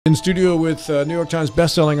In studio with New York Times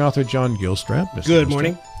bestselling author John Gilstrap. Mr. Good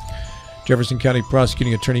morning. Jefferson County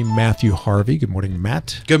Prosecuting Attorney Matthew Harvey. Good morning,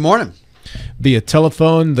 Matt. Good morning. Via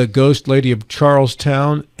telephone, the Ghost Lady of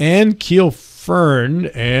Charlestown and Khiel Fern.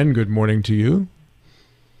 And good morning to you.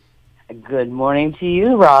 Good morning to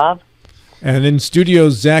you, Rob. And in studio,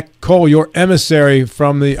 Zach Cole, your emissary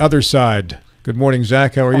from the other side. Good morning,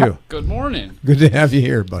 Zach. How are you? Good morning. Good to have you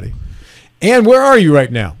here, buddy. And where are you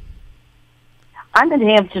right now? I'm in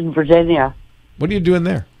Hampton, Virginia. What are you doing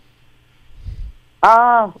there?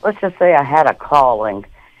 Let's just say I had a calling,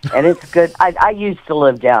 and it's good. I used to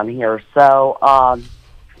live down here, so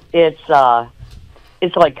it's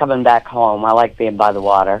like coming back home. I like being by the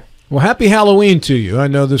water. Well, happy Halloween to you. I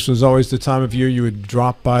know this was always the time of year you would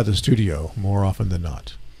drop by the studio more often than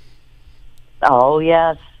not. Oh,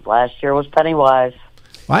 yes. Last year was Pennywise.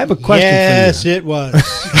 I have a question for you. Yes, it was.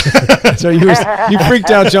 So you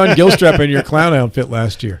freaked out John Gilstrap in your clown outfit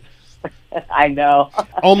last year. I know.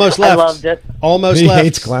 Almost left. I loved it. Almost he left.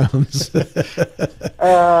 hates clowns.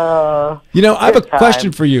 Uh, You know, I have a Good time.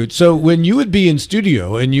 question for you. So when you would be in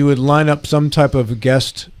studio and you would line up some type of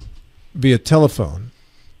guest via telephone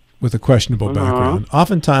with a questionable background,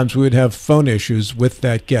 oftentimes we would have phone issues with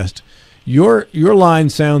that guest. Your line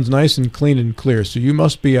sounds nice and clean and clear, so you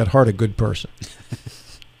must be at heart a good person.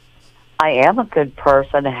 I am a good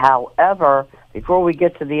person. However, before we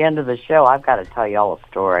get to the end of the show, I've got to tell you all a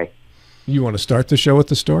story. You want to start the show with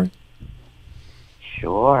the story?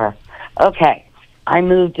 Sure. Okay. I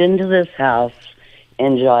moved into this house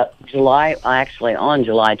in July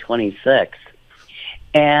 26th.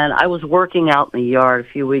 And I was working out in the yard a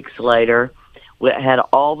few weeks later. We had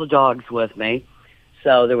all the dogs with me.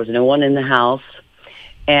 So there was no one in the house.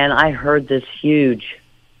 And I heard this huge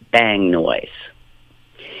bang noise.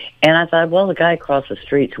 And I thought, well, the guy across the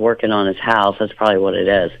street's working on his house. That's probably what it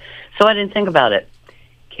is. So I didn't think about it.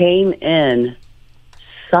 Came in,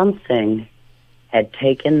 something had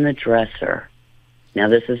taken the dresser. Now,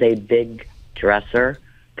 this is a big dresser,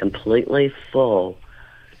 completely full.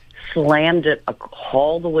 Slammed it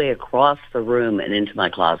all the way across the room and into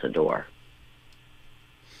my closet door.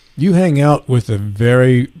 You hang out with a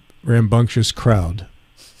very rambunctious crowd,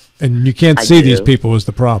 and you can't I see do. these people is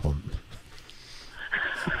the problem.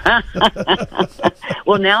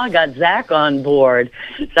 Well, now I got Zach on board,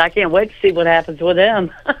 so I can't wait to see what happens with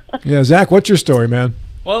him. Yeah, Zach, what's your story, man?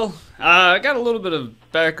 Well, I got a little bit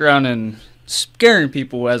of background in scaring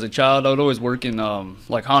people as a child. I would always work in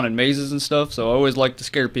like haunted mazes and stuff, so I always like to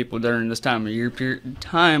scare people during this time of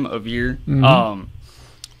year.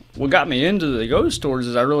 What got me into the ghost tours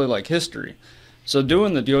is I really like history. So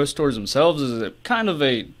doing the ghost tours themselves is kind of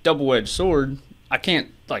a double-edged sword. I can't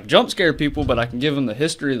like jump scare people, but I can give them the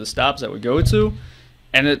history of the stops that we go to,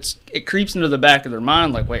 and it creeps into the back of their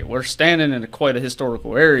mind like, wait, we're standing in quite a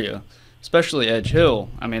historical area, especially Edge Hill.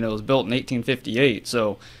 I mean, it was built in 1858,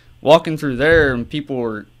 so walking through there and people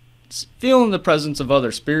were feeling the presence of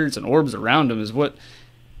other spirits and orbs around them is what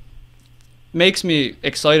makes me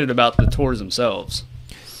excited about the tours themselves.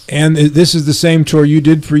 And this is the same tour you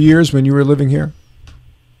did for years when you were living here?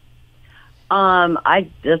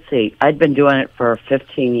 Let's see. I'd been doing it for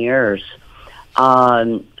 15 years.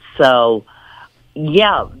 So,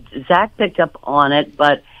 yeah, Zach picked up on it,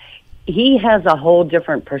 but he has a whole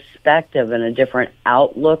different perspective and a different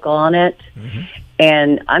outlook on it.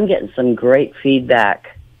 And I'm getting some great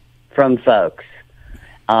feedback from folks.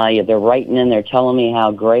 They're writing in, they're telling me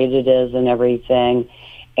how great it is and everything.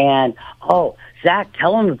 And, Zach,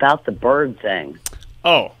 tell them about the bird thing.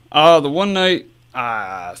 The one night,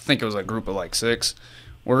 I think it was a group of like 6.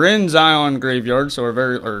 We're in Zion Graveyard, so our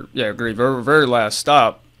very last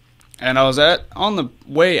stop. And I was on the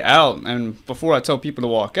way out, and before I tell people to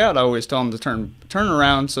walk out, I always tell them to turn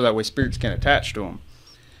around so that way spirits can attach to them.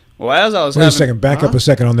 Well, as I was Wait a second, back up a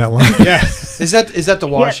second on that line. Yeah. Is that the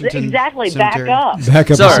Washington? Yes, exactly. Cemetery? Back up. Back up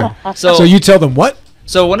a Sorry. second. So So you tell them what?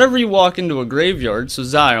 So whenever you walk into a graveyard, so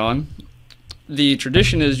Zion, the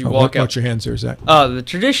tradition is you walk out. Watch your hands there, Zach. The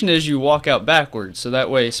tradition is you walk out backwards, so that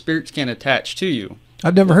way spirits can't attach to you.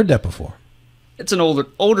 I've never heard that before. It's an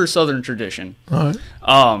older Southern tradition. All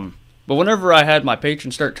right. But whenever I had my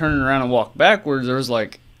patrons start turning around and walk backwards, there was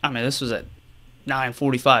this was at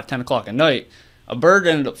 9:45, 10 o'clock at night. A bird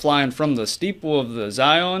ended up flying from the steeple of the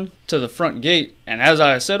Zion to the front gate, and as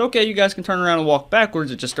I said, okay, you guys can turn around and walk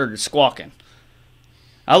backwards, it just started squawking.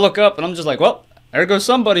 I look up, and I'm just like, well, there goes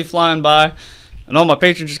somebody flying by. And all my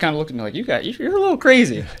patrons just kind of look at me like, you're a little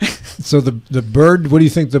crazy. So the bird, what do you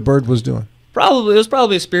think the bird was doing? It was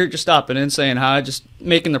probably a spirit just stopping in, saying hi, just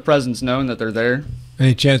making the presence known that they're there.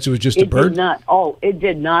 Any chance it was just a bird? It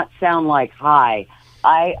did not sound like hi.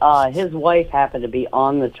 his wife happened to be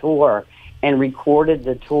on the tour and recorded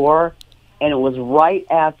the tour, and it was right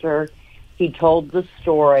after he told the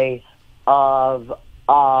story of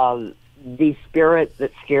the spirit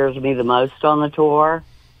that scares me the most on the tour.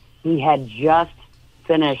 He had just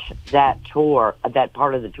finished that tour, that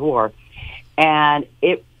part of the tour, and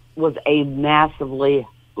it was a massively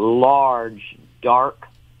large, dark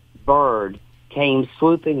bird came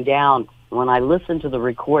swooping down. When I listened to the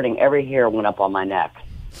recording, every hair went up on my neck.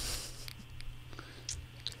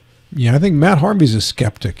 Yeah, I think Matt Harvey's a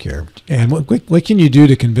skeptic here. And what can you do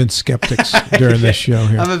to convince skeptics during this show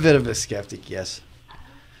here? I'm a bit of a skeptic, yes.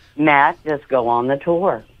 Matt, just go on the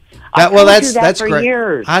tour. That's for great.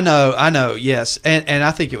 Years. I know, yes. And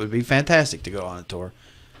I think it would be fantastic to go on a tour.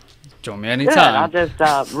 Join me Good. anytime. I'll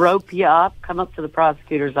just rope you up, come up to the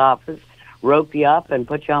prosecutor's office, rope you up, and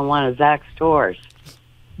put you on one of Zach's tours.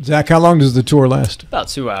 Zach, how long does the tour last? About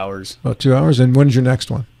 2 hours. About 2 hours. And when's your next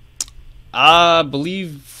one? I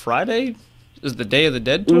believe Friday is the Day of the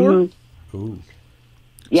Dead tour. Mm-hmm. Ooh.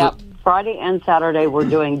 Yep. Friday and Saturday we're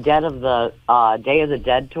doing Day of the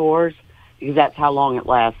Dead tours, because that's how long it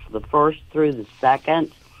lasts, the 1st through the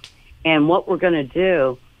 2nd. And what we're going to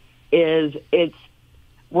do is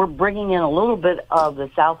we're bringing in a little bit of the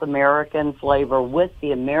South American flavor with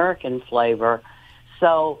the American flavor.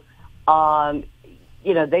 So,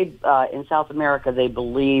 they in South America they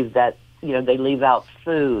believe that they leave out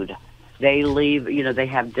food. They leave, they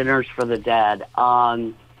have dinners for the dead.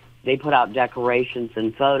 They put out decorations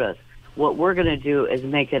and photos. What we're going to do is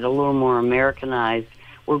make it a little more Americanized.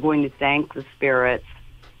 We're going to thank the spirits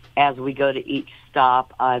as we go to each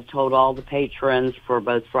stop. I've told all the patrons for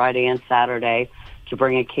both Friday and Saturday to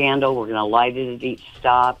bring a candle. We're going to light it at each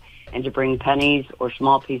stop, and to bring pennies or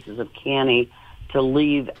small pieces of candy to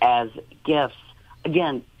leave as gifts.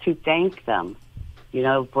 Again, to thank them,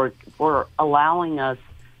 for allowing us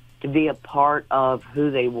to be a part of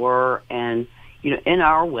who they were, and in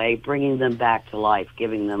our way, bringing them back to life,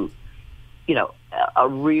 giving them, a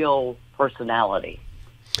real personality.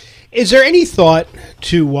 Is there any thought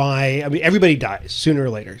to why? I mean, everybody dies sooner or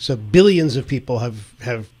later. So billions of people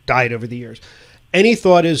have died over the years. Any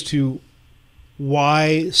thought as to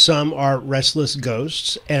why some are restless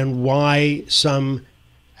ghosts and why some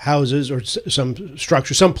houses or some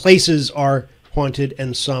structures, some places are haunted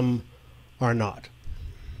and some are not?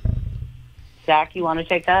 Zach, you want to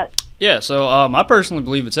take that? Yeah, so I personally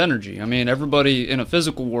believe it's energy. I mean, everybody in a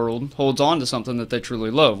physical world holds on to something that they truly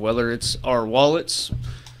love, whether it's our wallets,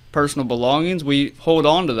 personal belongings. We hold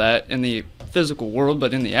on to that in the physical world,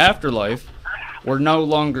 but in the afterlife, we're no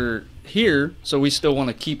longer here, so we still want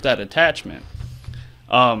to keep that attachment.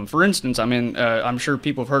 For instance, I mean, I'm sure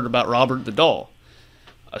people have heard about Robert the doll.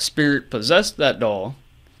 A spirit possessed that doll,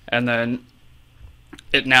 and then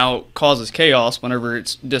it now causes chaos whenever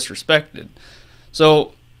it's disrespected.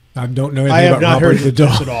 So I don't know anything I have about not Robert heard the of doll.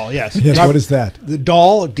 this at all. Yes. Yes, what is that? The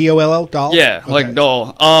doll, D-O-L-L, doll? yeah, Okay. like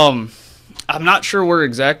doll. I'm not sure where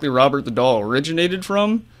exactly Robert the doll originated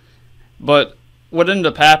from, but what ended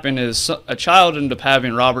up happening is a child ended up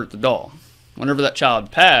having Robert the doll. Whenever that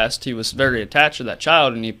child passed, he was very attached to that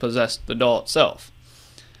child, and he possessed the doll itself.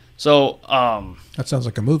 So, That sounds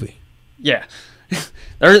like a movie. yeah.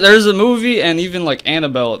 There's a movie, and even like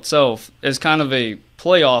Annabelle itself is kind of a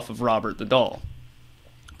play off of Robert the doll.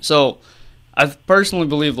 So, I personally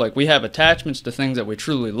believe like we have attachments to things that we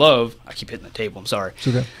truly love. I keep hitting the table, I'm sorry. It's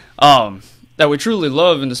okay. That we truly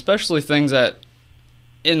love, and especially things that,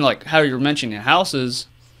 in like how you're mentioning houses,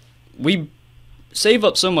 we save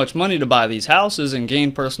up so much money to buy these houses and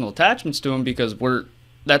gain personal attachments to them because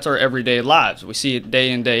that's our everyday lives. We see it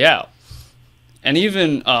day in, day out. And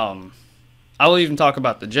even, I will even talk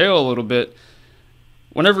about the jail a little bit.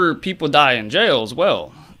 Whenever people die in jail as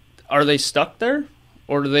well, are they stuck there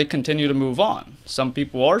or do they continue to move on? Some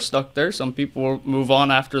people are stuck there. Some people will move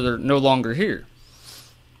on after they're no longer here.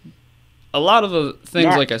 A lot of the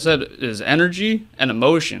things, like I said, is energy and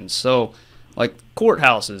emotions. So, like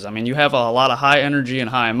courthouses, I mean, you have a lot of high energy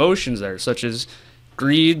and high emotions there, such as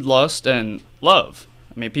greed, lust, and love.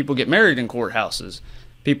 I mean, people get married in courthouses.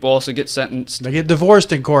 People also get sentenced. They get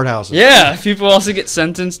divorced in courthouses. Yeah, people also get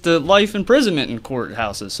sentenced to life imprisonment in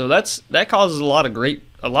courthouses. So that causes a lot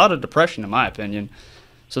of depression, in my opinion.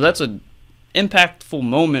 So that's an impactful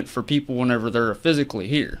moment for people whenever they're physically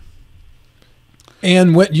here.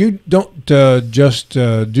 And what you don't just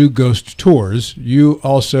do ghost tours, you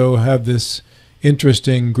also have this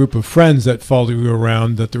interesting group of friends that follow you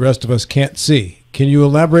around that the rest of us can't see. Can you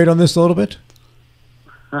elaborate on this a little bit?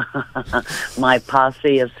 My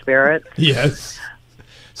posse of spirits. Yes.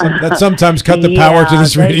 That sometimes cut the power to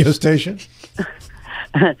this radio station.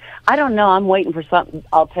 I don't know. I'm waiting for something.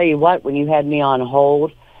 I'll tell you what, when you had me on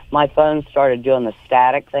hold, my phone started doing the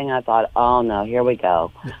static thing. I thought, oh, no, here we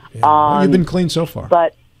go. Yeah. Well, you've been clean so far.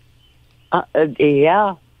 But,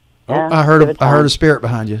 yeah. I heard a spirit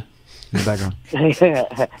behind you in the background.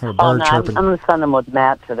 Or a bird chirping. I'm going to send him with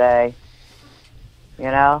Matt today. You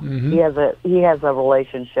know, he has a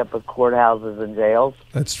relationship with courthouses and jails.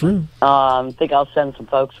 That's true. I think I'll send some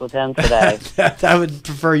folks with him today. I would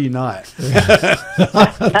prefer you not. Too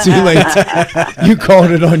late. You called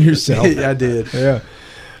it on yourself. I did. Yeah.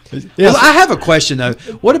 Yes. Well, I have a question though.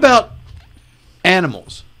 What about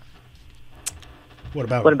animals? What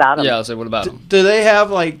about them? Yeah, I'll say what about them? Do they have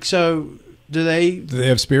do they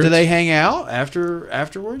have spirits? Do they hang out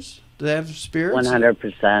afterwards? Do they have spirits?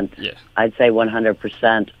 100%. Yeah. I'd say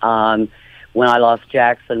 100%. When I lost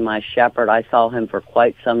Jackson, my shepherd, I saw him for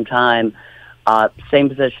quite some time. Same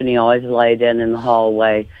position he always laid in the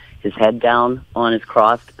hallway, his head down on his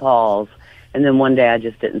crossed paws. And then one day I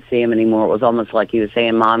just didn't see him anymore. It was almost like he was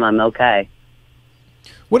saying, Mom, I'm okay.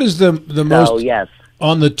 What is the most... yes.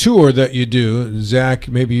 On the tour that you do, Zach,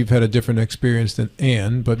 maybe you've had a different experience than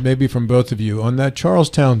Ann, but maybe from both of you. On that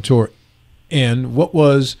Charlestown tour, Ann, what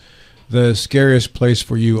was the scariest place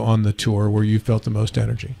for you on the tour where you felt the most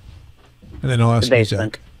energy? And then I'll ask you,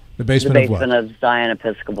 Zach. The basement of what? The basement of Zion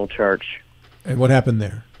Episcopal Church. And what happened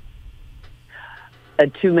there?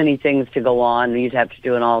 Too many things to go on. You'd have to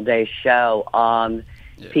do an all-day show.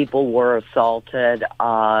 People were assaulted.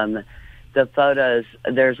 The photos,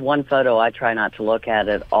 there's one photo I try not to look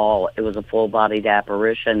at all. It was a full-bodied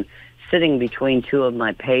apparition sitting between two of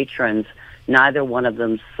my patrons. Neither one of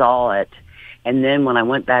them saw it. And then when I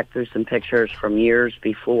went back through some pictures from years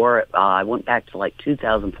before, I went back to like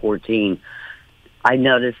 2014, I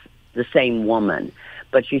noticed the same woman.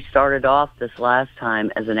 But she started off this last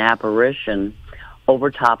time as an apparition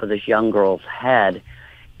over top of this young girl's head.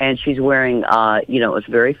 And she's wearing, it was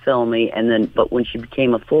very filmy. And then, but when she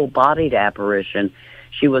became a full-bodied apparition,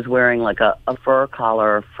 she was wearing like a fur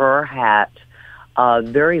collar, a fur hat,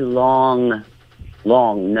 very long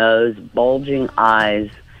nose, bulging eyes,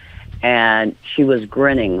 and she was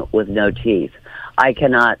grinning with no teeth. I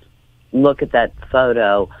cannot look at that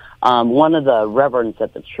photo. One of the reverends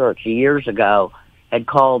at the church years ago had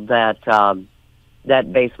called that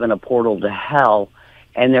basement a portal to hell,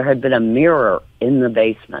 and there had been a mirror in the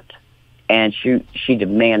basement, and she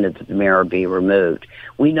demanded that the mirror be removed.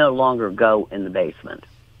 We no longer go in the basement.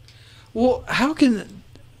 Well,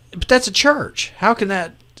 but that's a church. How can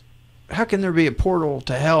there be a portal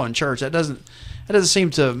to hell in church? That doesn't seem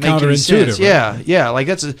to make any sense. Right? Yeah, like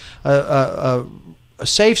that's a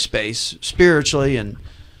safe space spiritually and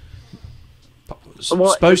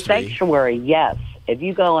supposed to be. Sanctuary, yes. If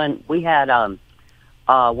you go in, we had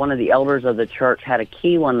one of the elders of the church had a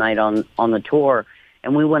key one night on the tour,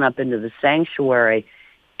 and we went up into the sanctuary,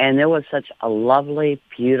 and there was such a lovely,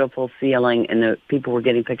 beautiful feeling, and the people were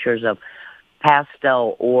getting pictures of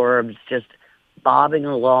pastel orbs just bobbing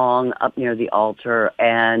along up near the altar,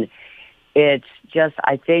 and it's just,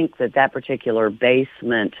 I think that particular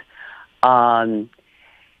basement,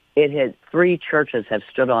 it had 3 churches have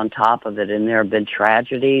stood on top of it, and there have been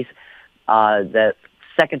tragedies. The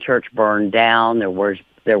second church burned down. There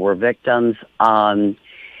were victims.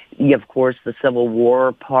 Of course, the Civil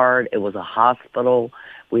War part. It was a hospital.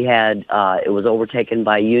 We had it was overtaken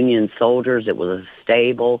by Union soldiers. It was a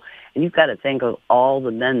stable, and you've got to think of all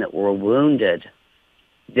the men that were wounded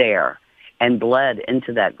there and bled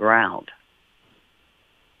into that ground.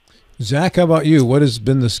 Zach, how about you? What has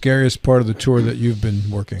been the scariest part of the tour that you've been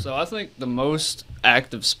working? So I think the most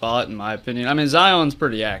active spot, in my opinion, I mean, Zion's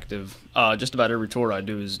pretty active. Just about every tour I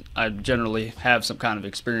do I generally have some kind of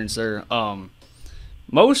experience there.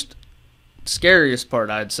 Most scariest part,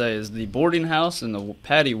 I'd say, is the boarding house and the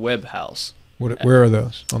Patty Webb house. Where are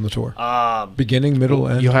those on the tour? Beginning, middle,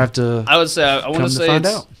 end? You'll have to. I would say I want to say find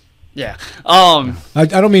out. Yeah. I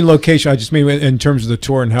don't mean location. I just mean in terms of the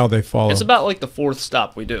tour and how they follow. It's about like the 4th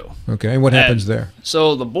stop we do. Okay, and what happens there?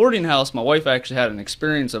 So the boarding house, my wife actually had an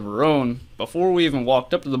experience of her own. Before we even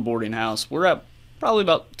walked up to the boarding house, we're at probably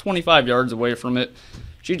about 25 yards away from it.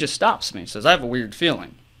 She just stops me, says, I have a weird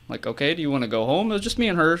feeling. Like, okay, do you want to go home? It was just me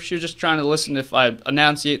and her. She was just trying to listen if I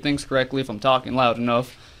enunciate things correctly, if I'm talking loud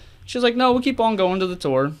enough. She's like, no, we'll keep on going to the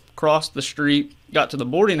tour. Crossed the street, got to the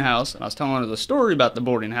boarding house, and I was telling her the story about the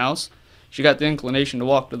boarding house. She got the inclination to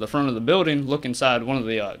walk to the front of the building, look inside one of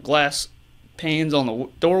the glass panes on the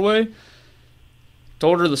doorway.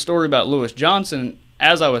 Told her the story about Lewis Johnson.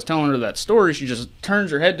 As I was telling her that story, she just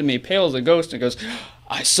turns her head to me, pale as a ghost, and goes,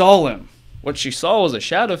 I saw him. What she saw was a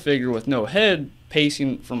shadow figure with no head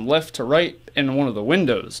pacing from left to right in one of the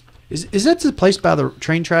windows. Is that the place by the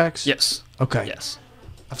train tracks? Yes. Okay. Yes.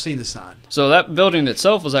 I've seen the sign. So that building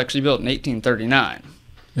itself was actually built in 1839.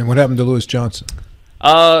 And what happened to Lewis Johnson?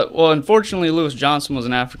 Well, unfortunately, Lewis Johnson was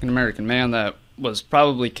an African-American man that was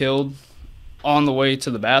probably killed on the way to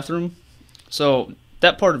the bathroom. So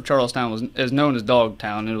that part of Charlestown is known as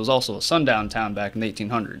Dogtown, and it was also a sundown town back in the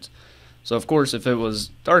 1800s. So, of course, if it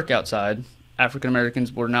was dark outside,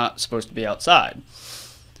 African-Americans were not supposed to be outside.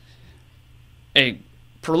 A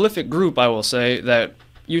prolific group, I will say, that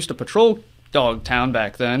used to patrol Dogtown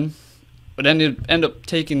back then would end up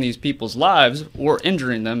taking these people's lives or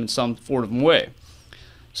injuring them in some sort of way.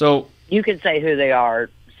 So You can say who they are,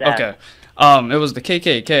 Seth. okay, it was the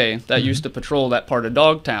KKK that used to patrol that part of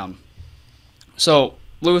Dogtown. So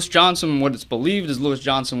Lewis Johnson, what it's believed is Lewis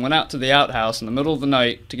Johnson went out to the outhouse in the middle of the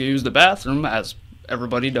night to use the bathroom, as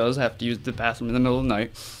everybody does have to use the bathroom in the middle of the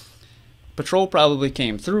night. Patrol probably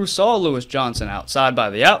came through, saw Lewis Johnson outside by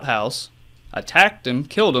the outhouse, attacked him,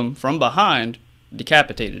 killed him from behind,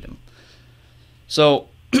 decapitated him. So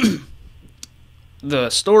the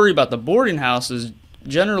story about the boarding house is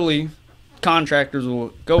generally contractors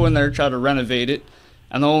will go in there, try to renovate it,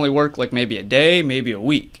 and they'll only work like maybe a day, maybe a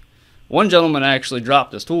week. One gentleman actually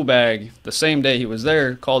dropped his tool bag the same day he was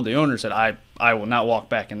there, called the owner, said, I will not walk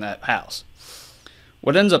back in that house.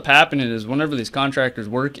 What ends up happening is whenever these contractors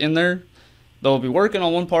work in there, they'll be working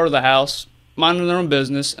on one part of the house, minding their own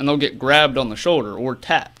business, and they'll get grabbed on the shoulder or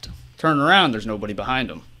tapped. Turn around, there's nobody behind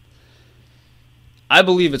them. I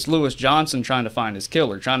believe it's Lewis Johnson trying to find his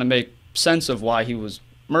killer, trying to make sense of why he was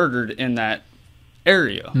murdered in that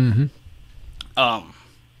area. Mm-hmm.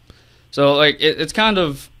 So like it's kind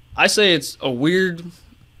of, I say it's a weird,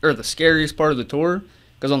 or the scariest part of the tour,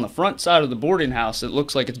 because on the front side of the boarding house it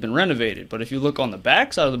looks like it's been renovated, but if you look on the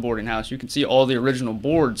back side of the boarding house you can see all the original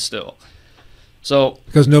boards still. So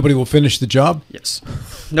Because nobody will finish the job? yes,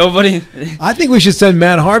 nobody. I think we should send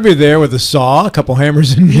Matt Harvey there with a saw, a couple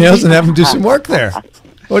hammers and nails, and have him do some work there.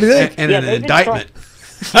 What do you think? And Yeah, an they've been indictment.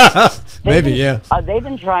 Maybe, yeah. They've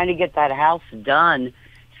been trying to get that house done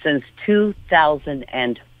since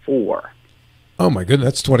 2004. Oh, my goodness,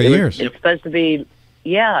 that's 20 years. It's supposed to be,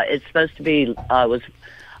 was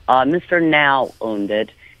Mr. Now owned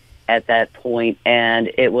it at that point,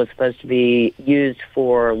 and it was supposed to be used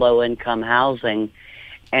for low-income housing,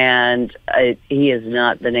 and he has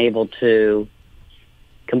not been able to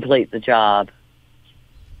complete the job.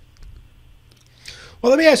 Well,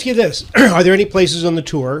 let me ask you this. Are there any places on the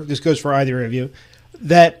tour, this goes for either of you,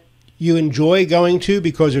 that you enjoy going to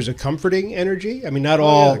because there's a comforting energy? I mean, not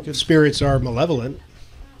all spirits are malevolent.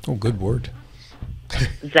 Oh, good word.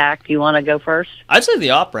 Zach, do you want to go first? I'd say the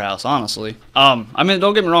Opera House, honestly. I mean,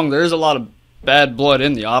 don't get me wrong, there is a lot of bad blood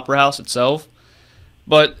in the Opera House itself,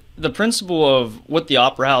 but the principle of what the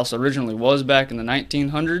Opera House originally was back in the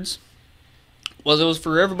 1900s was it was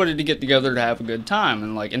for everybody to get together to have a good time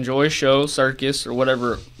and like enjoy a show, circus, or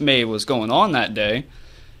whatever may was going on that day.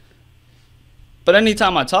 But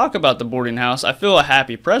anytime I talk about the boarding house, I feel a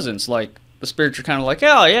happy presence. Like the spirits are kind of like,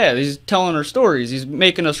 oh yeah, he's telling our stories, he's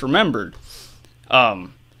making us remembered. But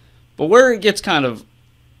where it gets kind of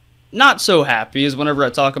not so happy is whenever I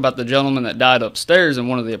talk about the gentleman that died upstairs in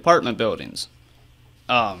one of the apartment buildings.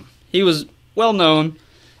 He was well known.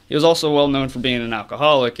 He was also well known for being an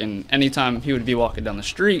alcoholic, and anytime he would be walking down the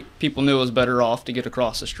street, people knew it was better off to get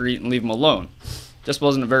across the street and leave him alone. Just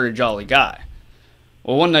wasn't a very jolly guy.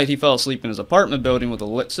 Well, one night he fell asleep in his apartment building with a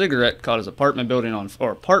lit cigarette, caught his apartment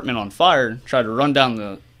on fire, tried to run down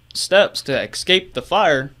the steps to escape the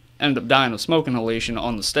fire, ended up dying of smoke inhalation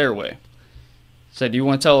on the stairway. Said, do you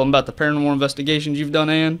want to tell him about the paranormal investigations you've done,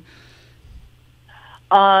 Ann?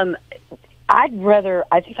 I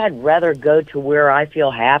think I'd rather go to where I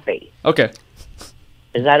feel happy. Okay.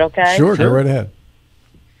 Is that okay? Sure, go right ahead.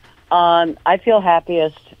 I feel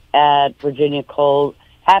happiest at Virginia Cole,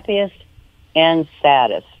 happiest and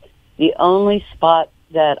saddest. The only spot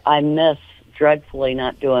that I miss dreadfully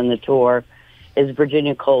not doing the tour is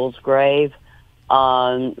Virginia Cole's grave.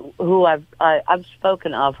 Who I've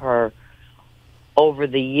spoken of her over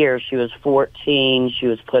the years. She was 14. She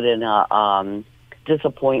was put in a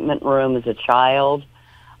disappointment room as a child.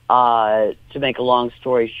 To make a long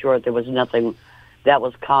story short, there was nothing that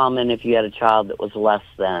was common if you had a child that was less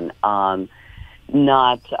than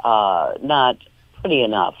not pretty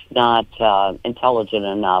enough, not intelligent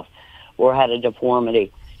enough, or had a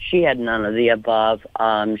deformity. She had none of the above.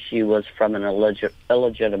 She was from an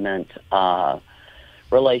illegitimate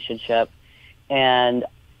relationship, and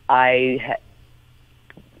I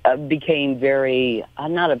became very,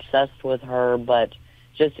 I'm not obsessed with her, but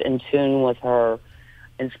just in tune with her,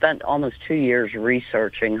 and spent almost 2 years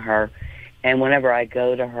researching her. And whenever I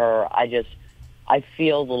go to her, I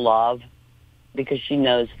feel the love because she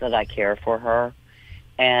knows that I care for her.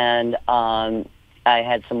 And I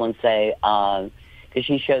had someone say, because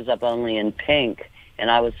she shows up only in pink, and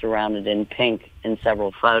I was surrounded in pink in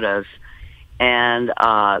several photos. And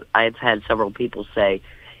I've had several people say,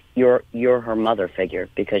 you're her mother figure,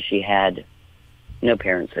 because she had no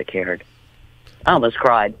parents that cared. I almost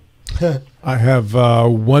cried. I have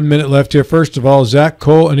 1 minute left here. First of all, Zach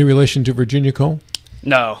Cole, any relation to Virginia Cole?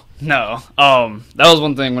 No. That was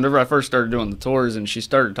one thing. Whenever I first started doing the tours and she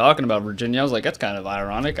started talking about Virginia, I was like, that's kind of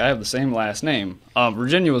ironic. I have the same last name.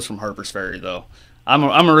 Virginia was from Harper's Ferry, though.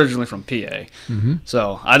 I'm originally from PA,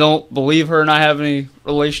 so I don't believe her and I have any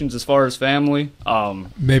relations as far as family.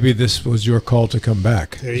 Maybe this was your call to come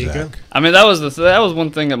back. There you Zach. go. I mean, that was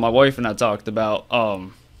one thing that my wife and I talked about.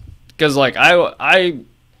 Because like I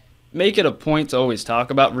make it a point to always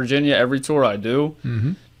talk about Virginia every tour I do,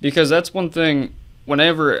 because that's one thing.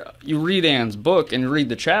 Whenever you read Ann's book and you read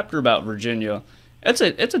the chapter about Virginia, it's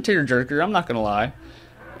a tearjerker. I'm not gonna lie,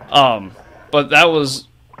 but that was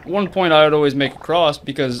one point I would always make across,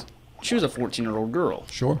 because she was a 14-year-old girl.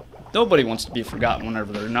 Sure. Nobody wants to be forgotten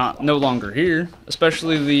whenever they're no longer here,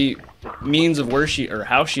 especially the means of where she or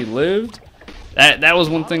how she lived. That was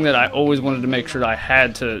one thing that I always wanted to make sure that I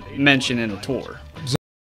had to mention in a tour.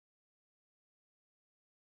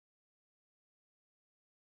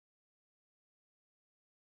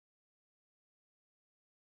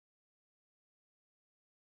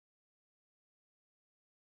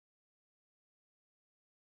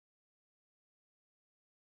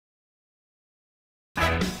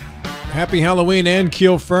 Happy Halloween, and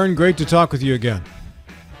Khiel Fern. Great to talk with you again.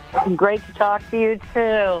 Great to talk to you,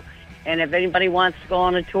 too. And if anybody wants to go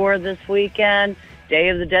on a tour this weekend, Day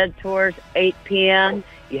of the Dead tours, 8 p.m.,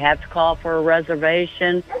 you have to call for a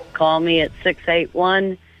reservation. Call me at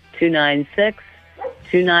 681-296-2989,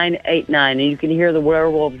 and you can hear the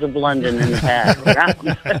Werewolves of London in the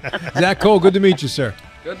background. Zach Cole, good to meet you, sir.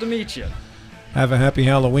 Good to meet you. Have a happy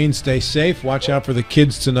Halloween. Stay safe. Watch out for the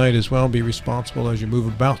kids tonight as well. Be responsible as you move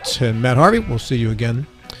about. And Matt Harvey, we'll see you again.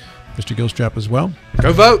 Mr. Gilstrap as well.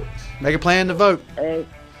 Go vote. Make a plan to vote. Hey,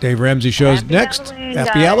 Dave Ramsey shows Happy next. Halloween, Happy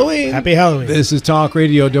guys. Halloween. Happy Halloween. This is Talk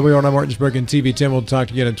Radio, WRNI Martinsburg and TV 10. We'll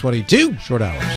talk again in 22 short hours.